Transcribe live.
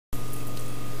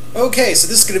Okay, so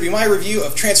this is going to be my review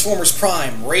of Transformers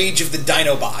Prime, Rage of the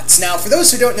Dinobots. Now, for those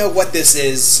who don't know what this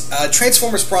is,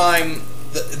 Transformers Prime,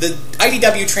 the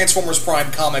IDW Transformers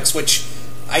Prime comics, which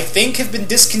I think have been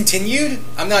discontinued?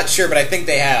 I'm not sure, but I think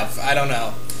they have. I don't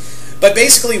know. But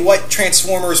basically what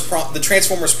the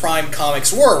Transformers Prime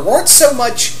comics weren't so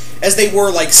much as they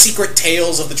were like secret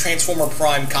tales of the Transformer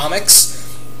Prime comics.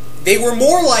 They were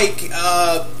more like,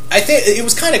 I think it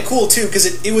was kind of cool too,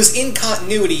 because it was in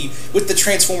continuity with the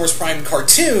Transformers Prime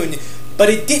cartoon, but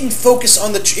it didn't focus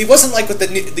on it wasn't like with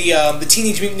the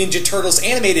Teenage Mutant Ninja Turtles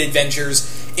animated adventures.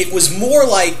 It was more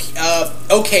like,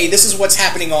 okay, this is what's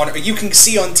happening on, or you can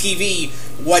see on TV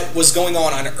what was going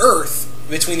on Earth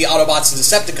between the Autobots and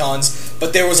Decepticons,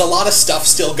 but there was a lot of stuff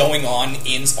still going on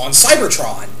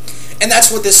Cybertron. And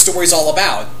that's what this story's all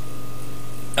about.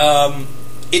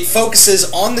 It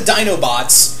focuses on the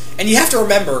Dinobots, and you have to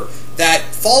remember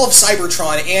that Fall of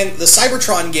Cybertron and the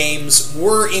Cybertron games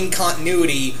were in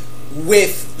continuity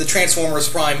with the Transformers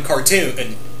Prime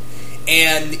cartoon.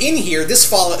 And in here, this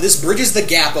bridges the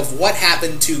gap of what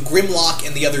happened to Grimlock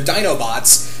and the other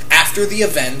Dinobots after the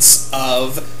events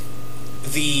of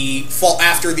Fall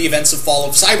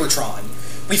of Cybertron.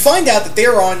 We find out that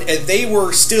they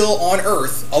were still on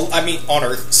Earth,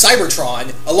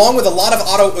 Cybertron, along with a lot of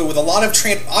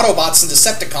Autobots and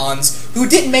Decepticons who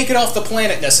didn't make it off the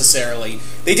planet necessarily.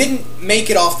 They didn't make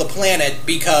it off the planet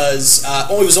because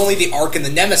it was only the Ark and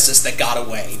the Nemesis that got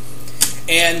away.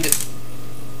 And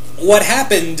what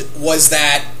happened was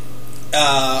that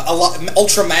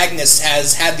Ultra Magnus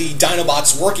has had the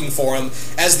Dinobots working for him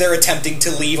as they're attempting to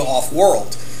leave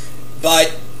off-world.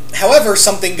 But however,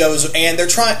 something goes, and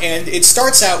it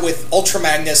starts out with Ultra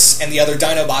Magnus and the other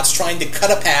Dinobots trying to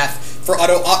cut a path for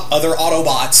other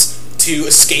Autobots to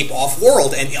escape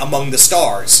off-world and among the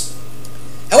stars.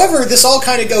 However, this all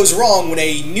kind of goes wrong when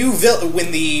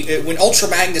when Ultra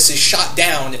Magnus is shot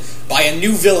down by a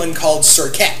new villain called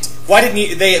Serket. Why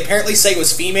didn't they apparently say it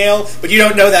was female, but you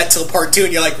don't know that till part 2,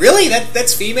 and you're like, really?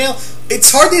 That's female?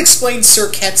 It's hard to explain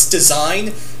Serket's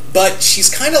design, but she's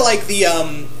kind of like the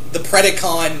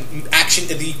Predacon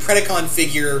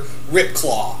figure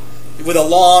Ripclaw, with a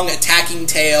long attacking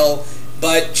tail,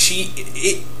 but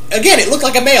again, it looked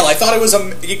like a male. I thought it was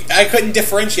I couldn't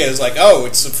differentiate. I was like, oh,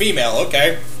 it's a female,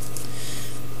 okay.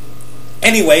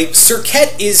 Anyway,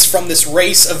 Serket is from this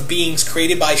race of beings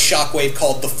created by Shockwave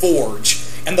called the Forged,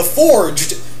 and the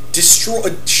Forged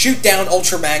shoot down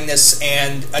Ultra Magnus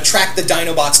and attract the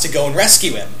Dinobots to go and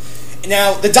rescue him.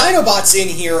 Now, the Dinobots in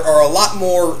here are a lot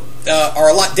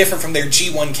different from their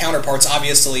G1 counterparts,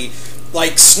 obviously.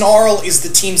 Like, Snarl is the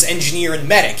team's engineer and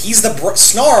medic.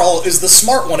 Snarl is the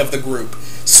smart one of the group.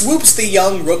 Swoop's the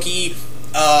young rookie.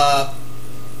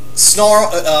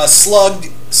 Slug,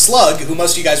 who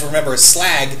most of you guys remember as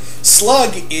Slag.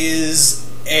 Slug is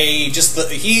he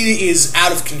is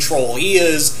out of control. He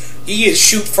is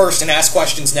shoot first and ask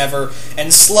questions never.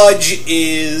 And Sludge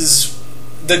is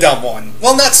the dumb one.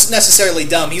 Well, not necessarily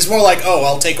dumb. He's more like, oh,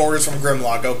 I'll take orders from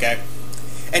Grimlock, okay.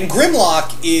 And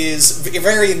Grimlock is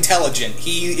very intelligent.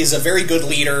 He is a very good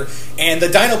leader, and the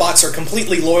Dinobots are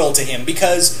completely loyal to him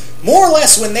because, more or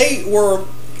less, when they were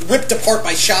ripped apart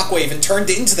by Shockwave and turned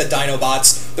into the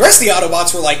Dinobots, the rest of the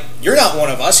Autobots were like, you're not one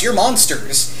of us, you're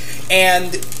monsters.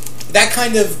 And that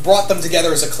kind of brought them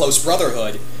together as a close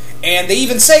brotherhood. And they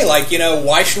even say, like,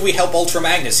 why should we help Ultra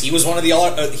Magnus? He's one of the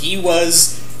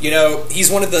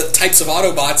types of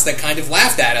Autobots that kind of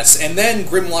laughed at us. And then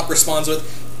Grimlock responds with,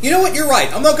 you know what, you're right,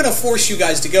 I'm not going to force you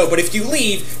guys to go, but if you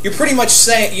leave, you're pretty much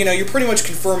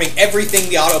confirming everything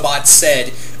the Autobots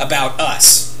said about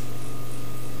us.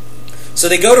 So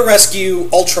they go to rescue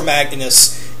Ultra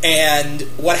Magnus, and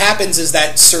what happens is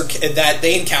that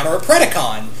they encounter a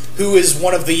Predacon, who is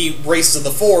one of the races of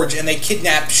the Forge, and they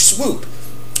kidnap Swoop.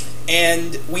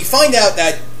 And we find out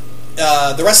that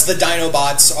the rest of the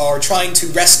Dinobots are trying to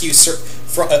rescue Swoop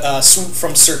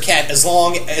from Serket as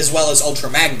well as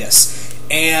Ultra Magnus.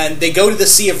 And they go to the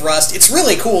Sea of Rust. It's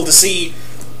really cool to see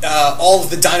all of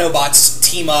the Dinobots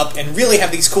team up and really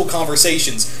have these cool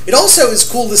conversations. It also is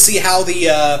cool to see how the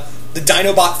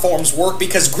Dinobot forms work,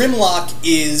 because Grimlock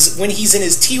when he's in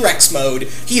his T-Rex mode,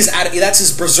 that's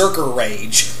his Berserker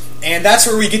Rage. And that's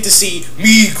where we get to see,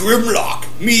 me Grimlock,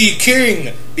 me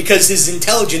King, because his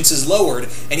intelligence is lowered,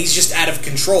 and he's just out of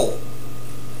control.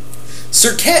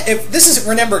 Serket,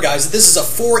 remember guys, this is a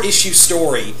 4-issue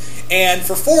story, and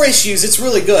for 4 issues, it's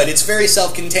really good. It's very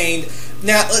self-contained.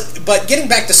 Now, but getting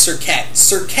back to Serket,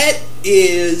 Serket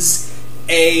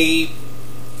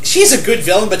she's a good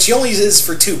villain, but she only is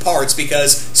for 2 parts,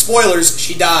 because, spoilers,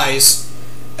 she dies.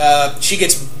 She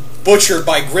gets butchered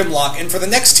by Grimlock, and for the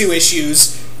next 2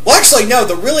 issues, Well, actually, no.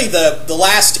 The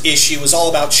last issue was all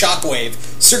about Shockwave.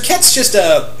 Serket's just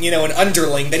an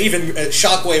underling that even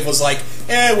Shockwave was like,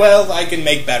 well, I can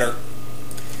make better.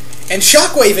 And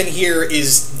Shockwave in here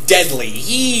is deadly.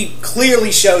 He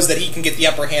clearly shows that he can get the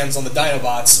upper hands on the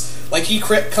Dinobots. Like, he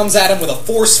comes at him with a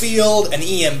force field, an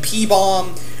EMP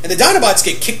bomb, and the Dinobots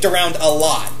get kicked around a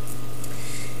lot.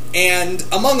 And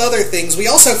among other things, we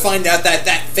also find out that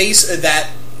that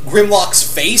Grimlock's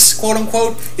face,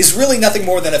 quote-unquote, is really nothing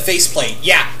more than a faceplate.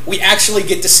 Yeah, we actually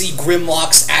get to see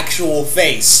Grimlock's actual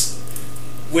face,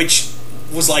 which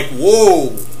was like,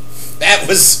 whoa, that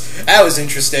was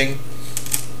interesting.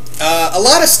 A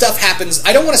lot of stuff happens.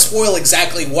 I don't want to spoil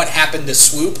exactly what happened to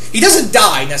Swoop. He doesn't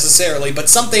die, necessarily, but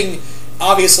something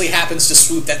obviously happens to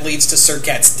Swoop that leads to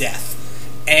Serket's death.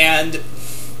 And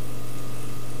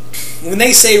when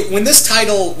this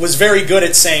title was very good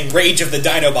at saying Rage of the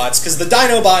Dinobots, because the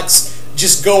Dinobots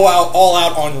just go all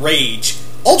out on rage.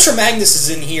 Ultra Magnus is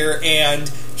in here,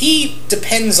 and he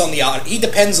depends on the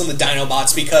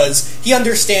Dinobots because he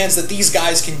understands that these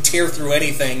guys can tear through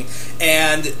anything,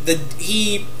 and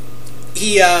he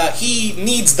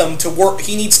needs them to work.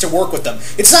 He needs to work with them.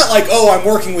 It's not like, oh, I'm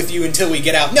working with you until we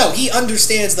get out. No, he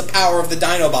understands the power of the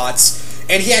Dinobots.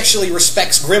 And he actually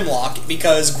respects Grimlock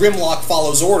because Grimlock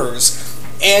follows orders.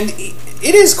 And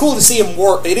it is cool to see him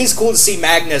work. It is cool to see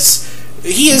Magnus.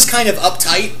 He is kind of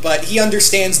uptight, but he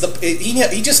understands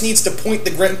he just needs to point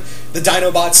the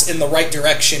Dinobots in the right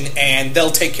direction, and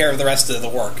they'll take care of the rest of the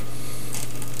work.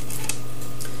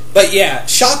 But yeah,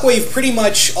 Shockwave pretty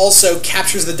much also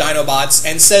captures the Dinobots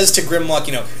and says to Grimlock,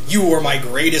 you were my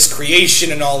greatest creation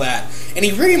and all that. And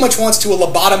he really much wants to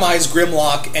lobotomize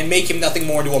Grimlock and make him nothing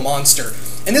more to a monster.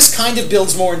 And this kind of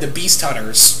builds more into Beast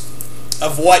Hunters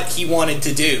of what he wanted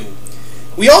to do.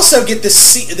 We also get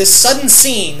this sudden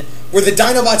scene where the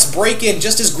Dinobots break in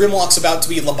just as Grimlock's about to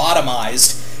be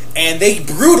lobotomized, and they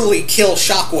brutally kill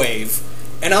Shockwave.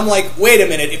 And I'm like, wait a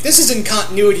minute, if this is in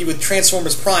continuity with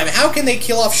Transformers Prime, how can they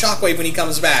kill off Shockwave when he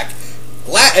comes back?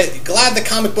 Glad the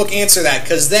comic book answered that,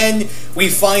 because then we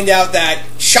find out that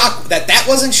that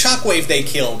wasn't Shockwave they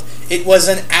killed. It was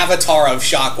an avatar of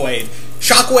Shockwave.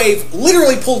 Shockwave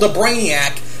literally pulled a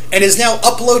Brainiac and has now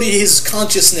uploaded his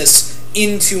consciousness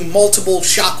into multiple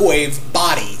Shockwave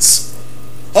bodies.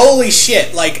 Holy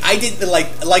shit! Like I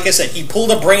said, he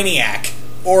pulled a Brainiac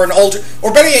or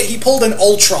better yet, he pulled an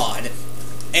Ultron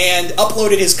and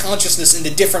uploaded his consciousness into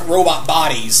different robot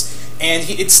bodies. And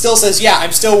it still says, yeah,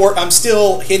 I'm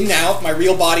still hidden out, my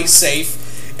real body's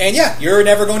safe, and yeah, you're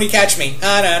never going to catch me.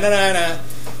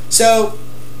 So,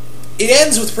 it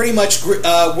ends with pretty much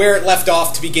where it left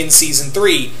off to begin Season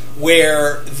 3,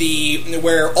 where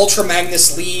Ultra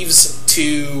Magnus leaves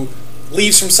from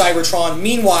Cybertron.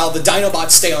 Meanwhile, the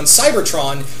Dinobots stay on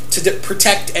Cybertron to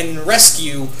protect and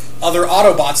rescue other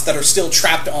Autobots that are still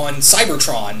trapped on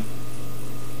Cybertron.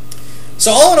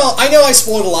 So all in all, I know I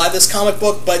spoiled a lot of this comic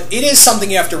book, but it is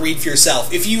something you have to read for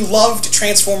yourself. If you loved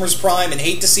Transformers Prime and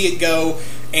hate to see it go,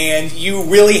 and you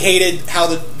really hated how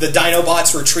the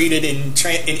Dinobots were treated in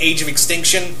Age of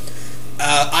Extinction,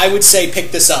 I would say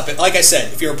pick this up. Like I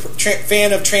said, if you're a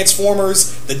fan of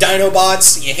Transformers, the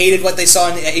Dinobots, you hated what they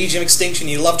saw in Age of Extinction,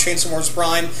 you love Transformers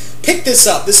Prime, pick this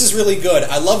up. This is really good.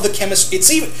 I love the chemistry.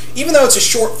 It's even though it's a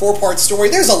short 4-part story,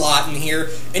 there's a lot in here,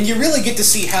 and you really get to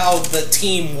see how the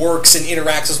team works and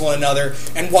interacts with one another,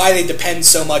 and why they depend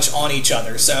so much on each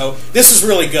other. So this is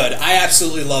really good. I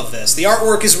absolutely love this. The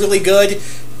artwork is really good.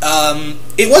 The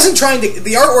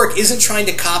artwork isn't trying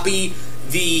to copy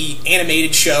the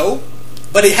animated show,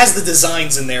 but it has the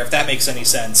designs in there, if that makes any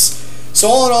sense. So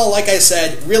all in all, like I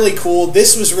said, really cool.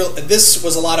 This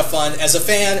was a lot of fun. As a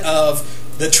fan of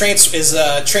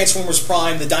Transformers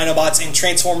Prime, the Dinobots, and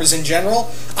Transformers in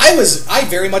general, I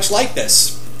very much like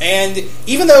this. And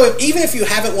even if you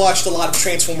haven't watched a lot of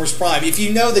Transformers Prime, if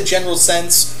you know the general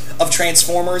sense of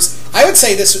Transformers, I would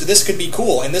say this could be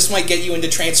cool, and this might get you into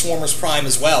Transformers Prime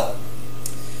as well.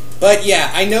 But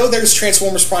yeah, I know there's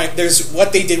Transformers Prime. There's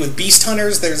what they did with Beast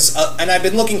Hunters. And I've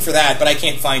been looking for that, but I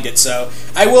can't find it. So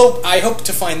I hope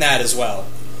to find that as well.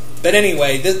 But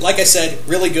anyway, like I said,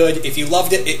 really good. If you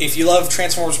loved it, if you love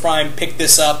Transformers Prime, pick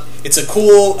this up. It's a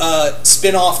cool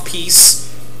spin-off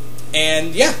piece,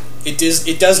 and yeah, it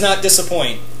does not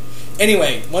disappoint.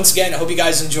 Anyway, once again, I hope you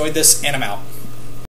guys enjoyed this, and I'm out.